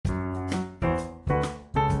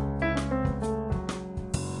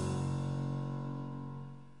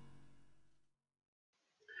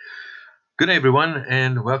Good day, everyone,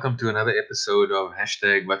 and welcome to another episode of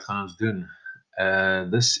hashtag Wat gaan ons doen.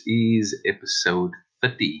 This is episode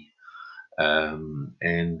 30,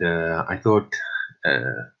 and I thought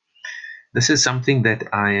uh, this is something that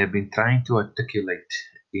I have been trying to articulate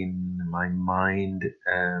in my mind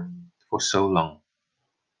for so long,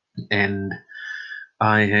 and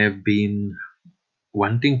I have been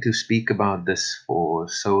wanting to speak about this for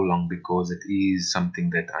so long because it is something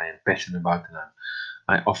that I am passionate about, and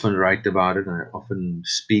I often write about it, and I often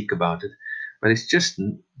speak about it, but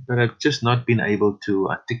I've just not been able to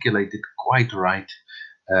articulate it quite right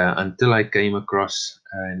until I came across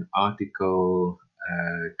an article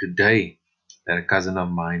today that a cousin of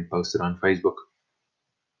mine posted on Facebook,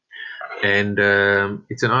 and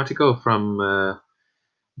it's an article from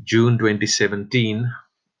June 2017,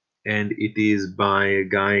 and it is by a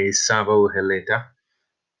guy Savo Heleta,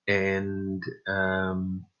 and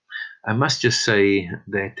I must just say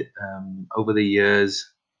that over the years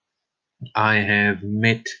I have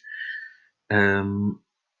met um,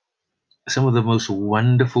 some of the most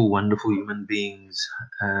wonderful human beings,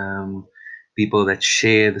 people that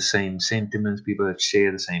share the same sentiments, people that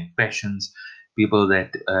share the same passions, people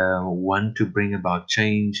that want to bring about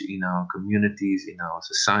change in our communities, in our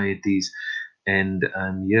societies. And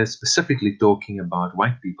I'm here specifically talking about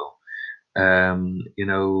white people.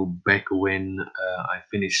 Back when I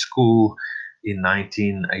finished school in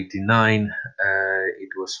 1989, it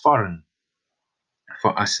was foreign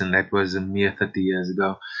for us, and that was a mere 30 years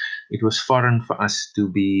ago. It was foreign for us to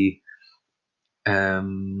be,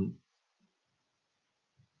 um,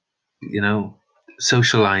 you know,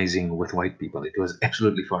 socializing with white people. It was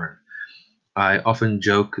absolutely foreign. I often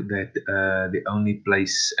joke that the only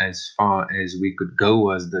place as far as we could go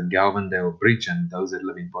was the Galvindale Bridge, and those that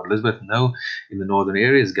live in Port Elizabeth know in the northern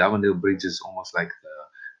areas, Galvindale Bridge is almost like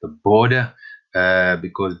the border,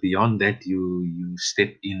 because beyond that you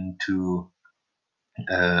step into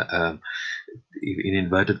uh, um, in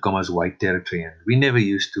inverted commas white territory, and we never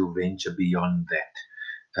used to venture beyond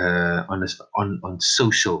that on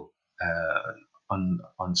social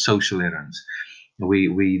on social errands.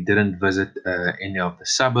 We didn't visit any of the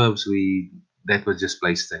suburbs. We That was just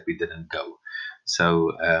places that we didn't go.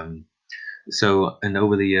 So, and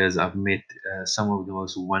over the years, I've met some of the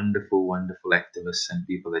most wonderful activists and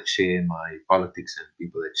people that share my politics and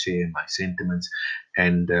people that share my sentiments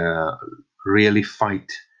and really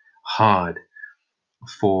fight hard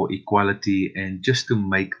for equality and just to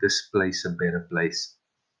make this place a better place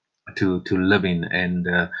to live in. And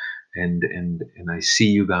I see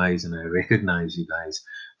you guys and I recognize you guys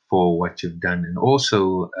for what you've done, and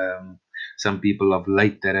also some people of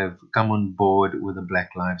late that have come on board with the Black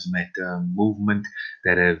Lives Matter movement,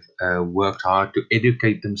 that have worked hard to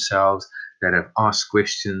educate themselves, that have asked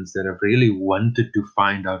questions, that have really wanted to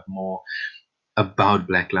find out more about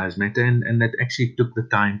Black Lives Matter, and that actually took the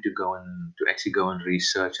time to go and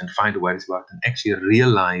research and find what it's about, and actually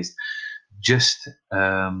realized just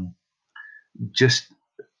just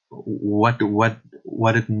what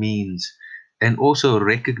it means, and also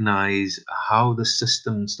recognize how the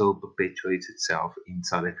system still perpetuates itself in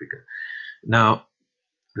South Africa. Now,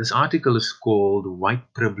 this article is called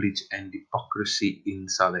White Privilege and Hypocrisy in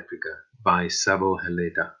South Africa by Sabo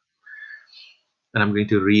Heleta, and I'm going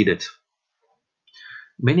to read it.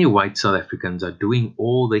 Many white South Africans are doing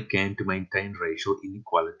all they can to maintain racial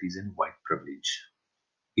inequalities and white privilege.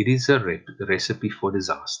 It is a recipe for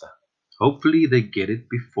disaster. Hopefully, they get it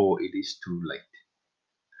before it is too late.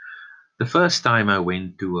 The first time I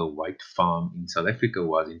went to a white farm in South Africa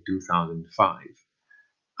was in 2005.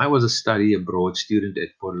 I was a study abroad student at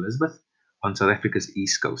Port Elizabeth on South Africa's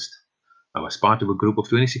east coast. I was part of a group of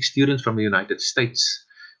 26 students from the United States.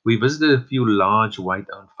 We visited a few large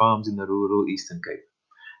white-owned farms in the rural Eastern Cape.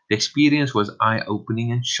 The experience was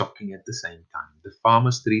eye-opening and shocking at the same time. The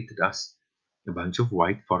farmers treated us, a bunch of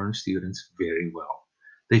white foreign students, very well.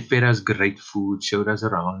 They fed us great food, showed us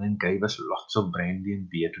around, and gave us lots of brandy and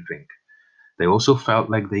beer to drink. They also felt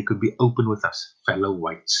like they could be open with us, fellow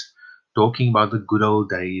whites, talking about the good old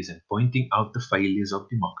days and pointing out the failures of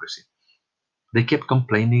democracy. They kept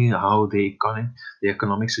complaining how the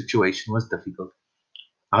economic situation was difficult,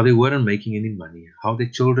 how they weren't making any money, how their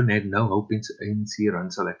children had no hope in ANC-run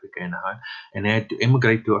South Africa, and had to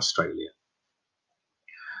emigrate to Australia.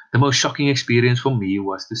 The most shocking experience for me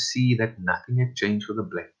was to see that nothing had changed for the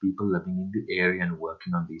black people living in the area and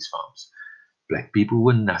working on these farms. Black people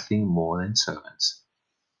were nothing more than servants.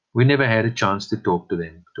 We never had a chance to talk to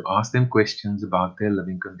them, to ask them questions about their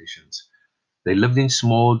living conditions. They lived in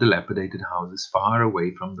small, dilapidated houses far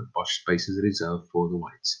away from the posh spaces reserved for the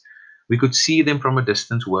whites. We could see them from a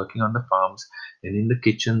distance working on the farms and in the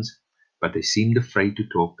kitchens. but they seemed afraid to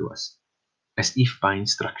talk to us, as if by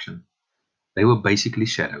instruction. They were basically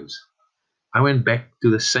shadows. I went back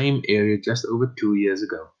to the same area just over 2 years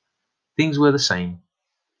ago. Things were the same.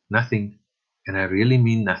 Nothing, and I really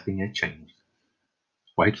mean nothing, had changed.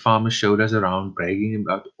 White farmers showed us around, bragging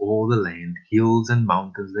about all the land, hills, and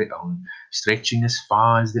mountains they own, stretching as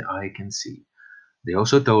far as the eye can see. They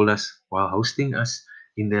also told us, while hosting us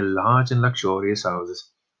in their large and luxurious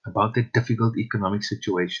houses, about their difficult economic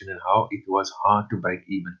situation and how it was hard to break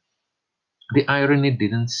even. The irony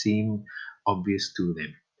didn't seem obvious to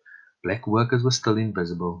them. Black workers were still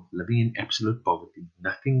invisible, living in absolute poverty,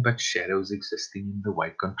 nothing but shadows existing in the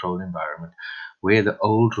white controlled environment, where the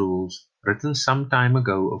old rules, written some time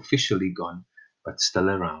ago, officially gone, but still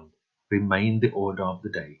around, remained the order of the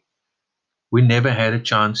day. We never had a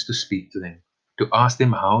chance to speak to them, to ask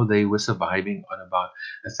them how they were surviving on about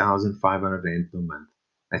 1,500 rand per month.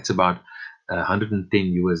 That's about 110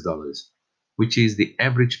 US dollars, which is the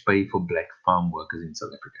average pay for black farm workers in South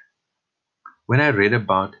Africa. When I read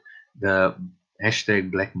about the hashtag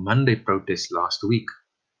Black Monday protest last week,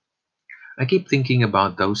 I keep thinking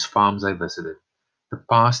about those farms I visited, the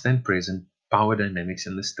past and present power dynamics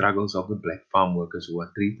and the struggles of the black farm workers who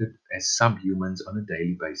are treated as subhumans on a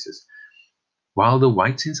daily basis. While the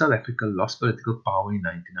whites in South Africa lost political power in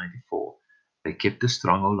 1994, they kept a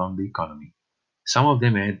stronghold on the economy. Some of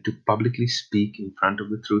them had to publicly speak in front of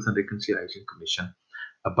the Truth and Reconciliation Commission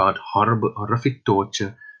about horrific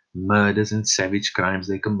torture, murders, and savage crimes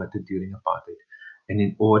they committed during apartheid, and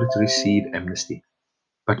in order to receive amnesty.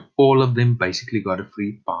 But all of them basically got a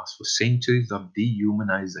free pass for centuries of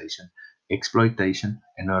dehumanization, exploitation,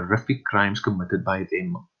 and horrific crimes committed by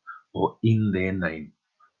them or in their name.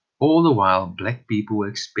 All the while, black people were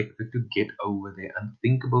expected to get over their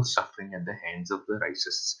unthinkable suffering at the hands of the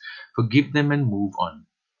racists, forgive them, and move on.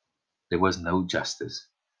 There was no justice.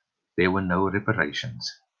 There were no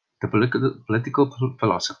reparations. The political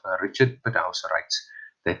philosopher Richard Pedals writes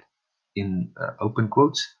that, in open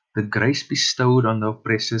quotes, the grace bestowed on the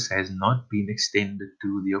oppressors has not been extended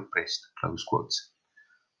to the oppressed, close quotes.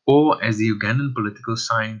 Or, as the Ugandan political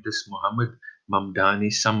scientist Mohammed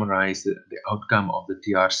Mamdani summarized the outcome of the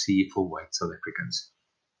TRC for white South Africans.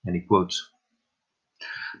 And he quotes,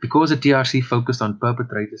 because the TRC focused on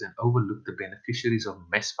perpetrators and overlooked the beneficiaries of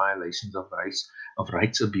mass violations of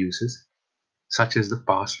rights abuses, such as the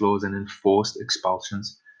past laws and enforced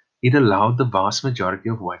expulsions, it allowed the vast majority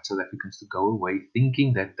of white South Africans to go away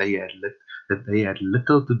thinking that they had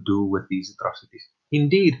little to do with these atrocities.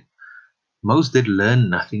 Indeed, most did learn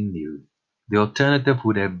nothing new. The alternative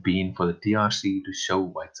would have been for the TRC to show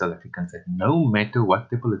white South Africans that no matter what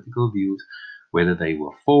their political views, whether they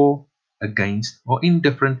were for, against, or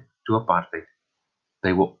indifferent to apartheid,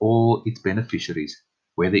 they were all its beneficiaries,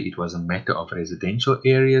 whether it was a matter of residential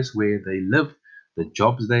areas where they lived, the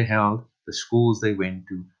jobs they held, the schools they went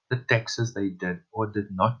to, the taxes they did or did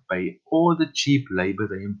not pay, or the cheap labor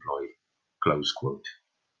they employed. Close quote.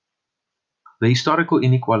 The historical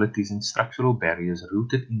inequalities and structural barriers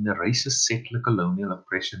rooted in the racist settler colonial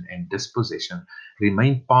oppression and dispossession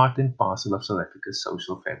remain part and parcel of South Africa's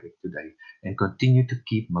social fabric today and continue to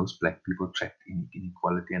keep most black people trapped in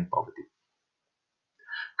inequality and poverty.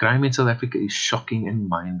 Crime in South Africa is shocking and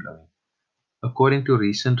mind-blowing. According to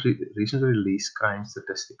recently released crime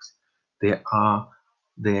statistics, there are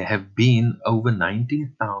there have been over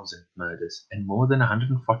 19,000 murders and more than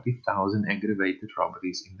 140,000 aggravated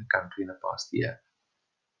robberies in the country in the past year.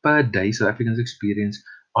 Per day, South Africans experience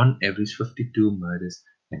on average 52 murders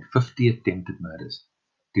and 50 attempted murders.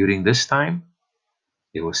 During this time,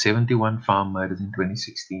 there were 71 farm murders in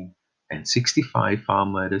 2016 and 65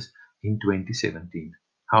 farm murders in 2017.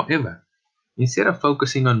 However, instead of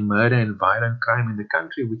focusing on murder and violent crime in the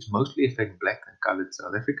country, which mostly affect black and colored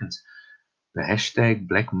South Africans, the hashtag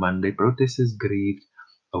Black Monday protesters grieved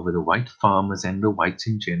over the white farmers and the whites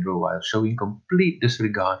in general while showing complete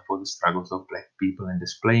disregard for the struggles of black people and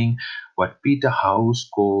displaying what Peter House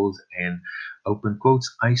calls an open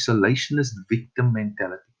quotes isolationist victim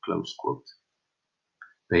mentality close quotes.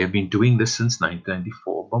 They have been doing this since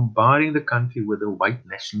 1994, bombarding the country with a white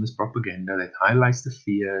nationalist propaganda that highlights the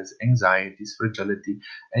fears, anxieties, fragility,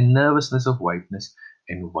 and nervousness of whiteness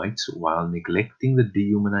and whites while neglecting the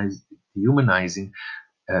dehumanizing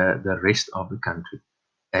the rest of the country,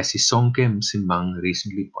 as Isonke Msimang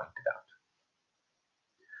recently pointed out.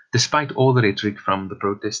 Despite all the rhetoric from the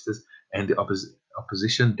protesters and the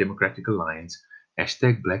opposition Democratic Alliance,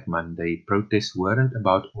 hashtag Black Monday protests weren't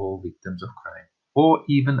about all victims of crime, or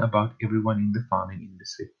even about everyone in the farming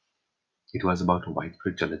industry. It was about white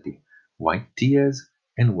fragility, white tears,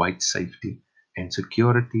 and white safety and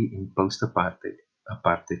security in post-apartheid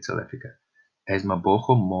apartheid South Africa, as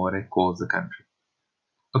Mabogo More calls the country.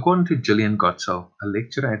 According to Gillian Gottsell, a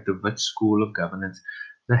lecturer at the Wits School of Governance,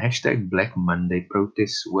 the hashtag Black Monday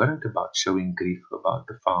protests weren't about showing grief about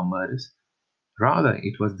the farm murders. Rather,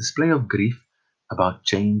 it was display of grief about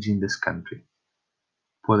change in this country.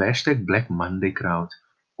 For the hashtag Black Monday crowd,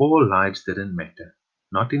 all lives didn't matter,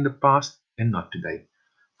 not in the past and not today.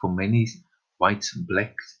 For many whites,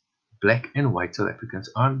 black and white South Africans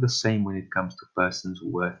aren't the same when it comes to persons'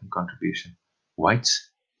 worth and contribution.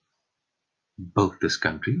 Whites built this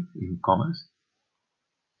country, in commas.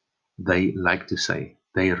 They like to say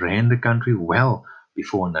they ran the country well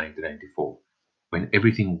before 1994, when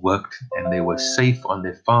everything worked and they were safe on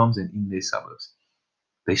their farms and in their suburbs.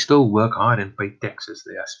 They still work hard and pay taxes.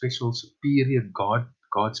 They are special, superior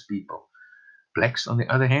God's people. Blacks, on the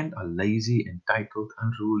other hand, are lazy, entitled,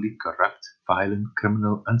 unruly, corrupt, violent,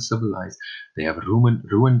 criminal, uncivilized. They have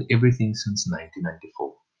ruined everything since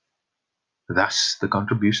 1994. Thus, the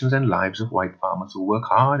contributions and lives of white farmers who work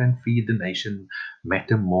hard and feed the nation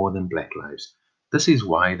matter more than black lives. This is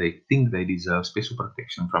why they think they deserve special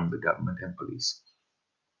protection from the government and police.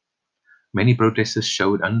 Many protesters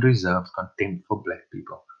showed unreserved contempt for black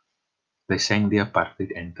people. They sang the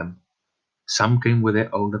apartheid anthem. Some came with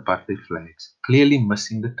their old apartheid flags, clearly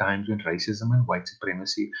missing the times when racism and white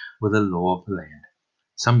supremacy were the law of the land.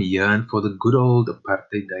 Some yearned for the good old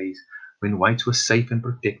apartheid days when whites were safe and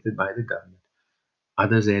protected by the government.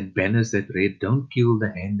 Others had banners that read, "Don't kill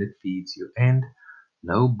the hand that feeds you," and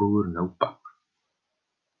 "No boer, no pap."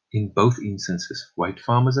 In both instances, white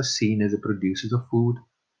farmers are seen as the producers of food,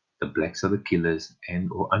 the blacks are the killers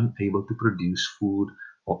and or unable to produce food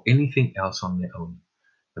or anything else on their own.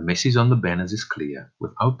 The message on the banners is clear.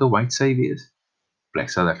 Without the white saviors, black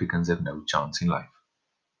South Africans have no chance in life.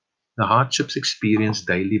 The hardships experienced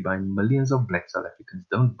daily by millions of black South Africans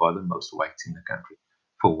don't bother most whites in the country.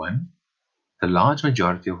 For one, the large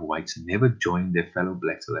majority of whites never join their fellow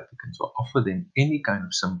black South Africans or offer them any kind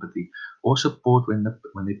of sympathy or support when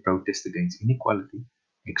they protest against inequality,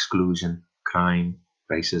 exclusion, crime,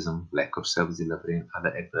 racism, lack of service delivery, and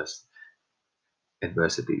other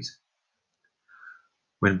adversities.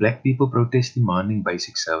 When black people protest demanding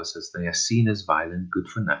basic services, they are seen as violent good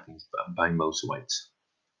for nothings by most whites.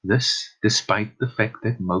 This, despite the fact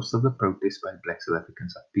that most of the protests by black South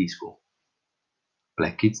Africans are peaceful.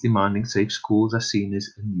 Black kids demanding safe schools are seen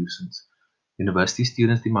as a nuisance. University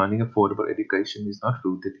students demanding affordable education is not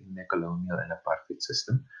rooted in their colonial and apartheid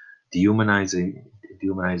system.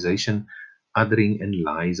 Dehumanization, othering, and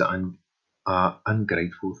lies are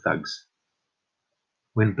ungrateful thugs.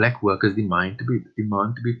 When black workers demand to be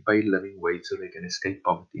paid living wage so they can escape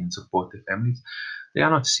poverty and support their families, they are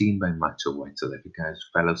not seen by much of white South Africa as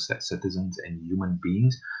fellow citizens and human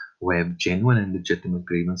beings who have genuine and legitimate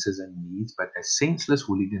grievances and needs, but as senseless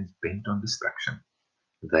hooligans bent on destruction.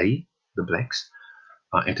 They, the blacks,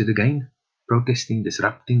 are at it again, protesting,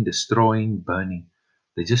 disrupting, destroying, burning.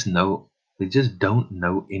 They just know, they just don't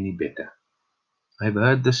know any better. I've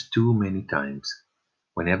heard this too many times.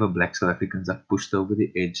 Whenever black South Africans are pushed over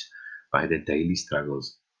the edge by their daily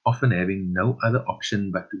struggles, often having no other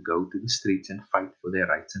option but to go to the streets and fight for their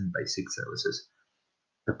rights and basic services.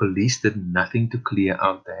 The police did nothing to clear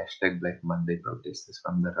out the hashtag Black Monday protesters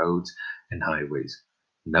from the roads and highways.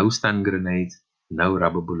 No stun grenades, no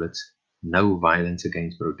rubber bullets, no violence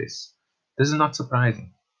against protests. This is not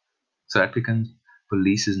surprising. South African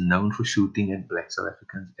police is known for shooting at black South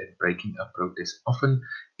Africans and breaking up protests, often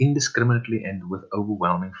indiscriminately and with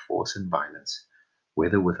overwhelming force and violence,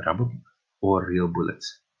 whether with rubber or real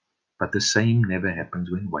bullets. But the same never happens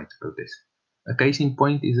when whites protest. A case in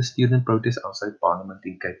point is a student protest outside Parliament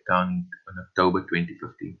in Cape Town in October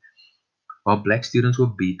 2015. While black students were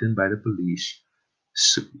beaten by the police,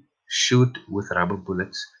 shot with rubber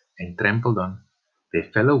bullets, and trampled on, their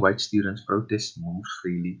fellow white students protest moved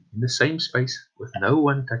freely in the same space with no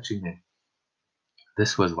one touching them.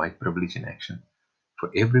 This was white privilege in action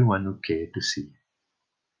for everyone who cared to see.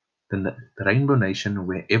 The Rainbow Nation,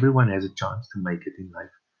 where everyone has a chance to make it in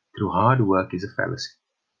life through hard work, is a fallacy.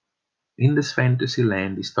 In this fantasy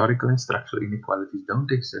land, historical and structural inequalities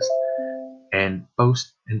don't exist, and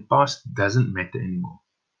past doesn't matter anymore.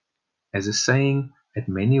 As the saying at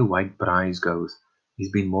many white braais goes,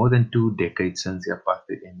 it's been more than 2 decades since the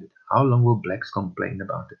apartheid ended. How long will blacks complain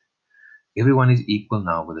about it? Everyone is equal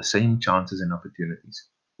now with the same chances and opportunities.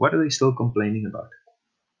 What are they still complaining about?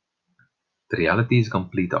 The reality is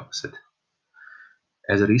complete opposite.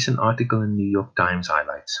 As a recent article in New York Times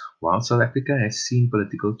highlights, while South Africa has seen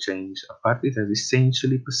political change, apartheid has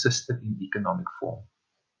essentially persisted in economic form.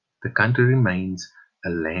 The country remains a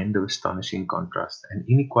land of astonishing contrast, and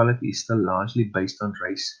inequality is still largely based on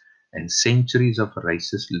race and centuries of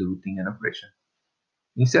racist looting and oppression.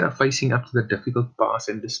 Instead of facing up to the difficult past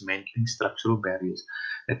and dismantling structural barriers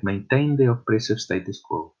that maintain the oppressive status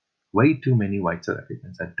quo, way too many white South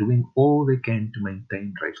Africans are doing all they can to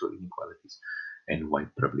maintain racial inequalities and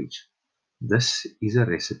white privilege. This is a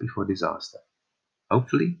recipe for disaster.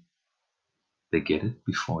 Hopefully, they get it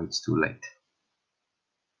before it's too late.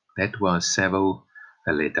 That was Savo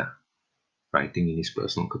Aleta writing in his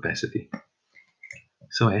personal capacity.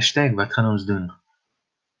 So hashtag wat gaan ons doen?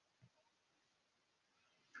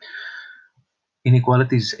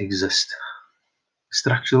 Inequalities exist.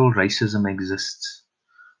 Structural racism exists.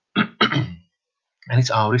 And it's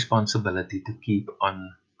our responsibility to keep on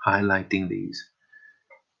highlighting these.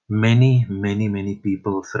 Many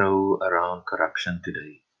people throw around corruption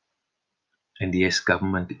today. And yes,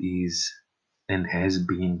 government is and has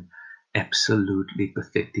been absolutely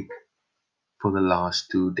pathetic for the last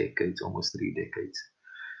 2 decades, almost 3 decades.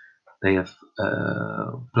 They have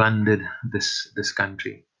plundered this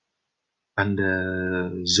country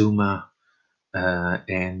under Zuma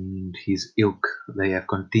and his ilk. They have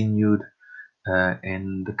continued,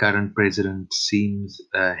 and the current president seems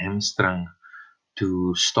hamstrung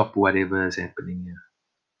to stop whatever is happening here.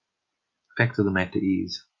 Fact of the matter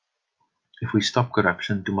is, if we stop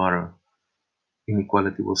corruption tomorrow,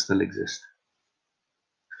 inequality will still exist.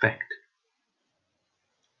 Fact.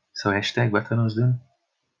 So hashtag wat gaan ons doen?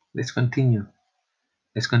 Let's continue.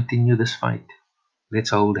 Let's continue this fight. Let's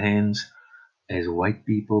hold hands as white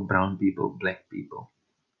people, brown people, black people.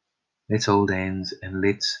 Let's hold hands and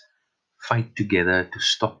let's fight together to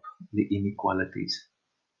stop the inequalities.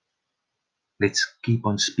 Let's keep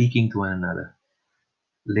on speaking to one another.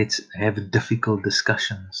 Let's have difficult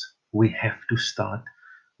discussions. We have to start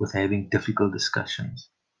with having difficult discussions.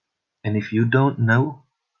 And if you don't know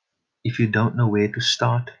where to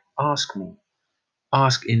start, ask me.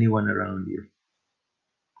 Ask anyone around you.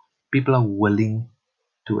 People are willing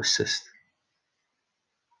to assist.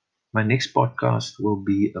 My next podcast will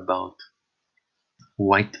be about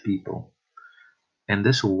white people. And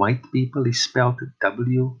this white people is spelled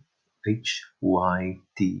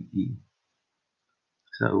WHYTE.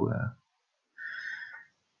 So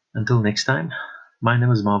until next time, my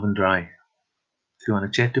name is Marvin Dry. If you want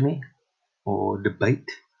to chat to me or debate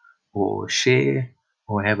or share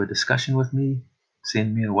or have a discussion with me,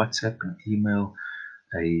 send me a WhatsApp, an email,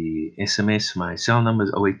 a SMS. My cell number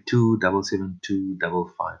is 082 772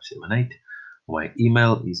 5578. My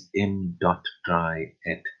email is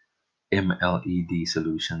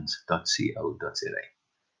m.dry@mledsolutions.co.za.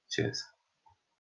 Cheers.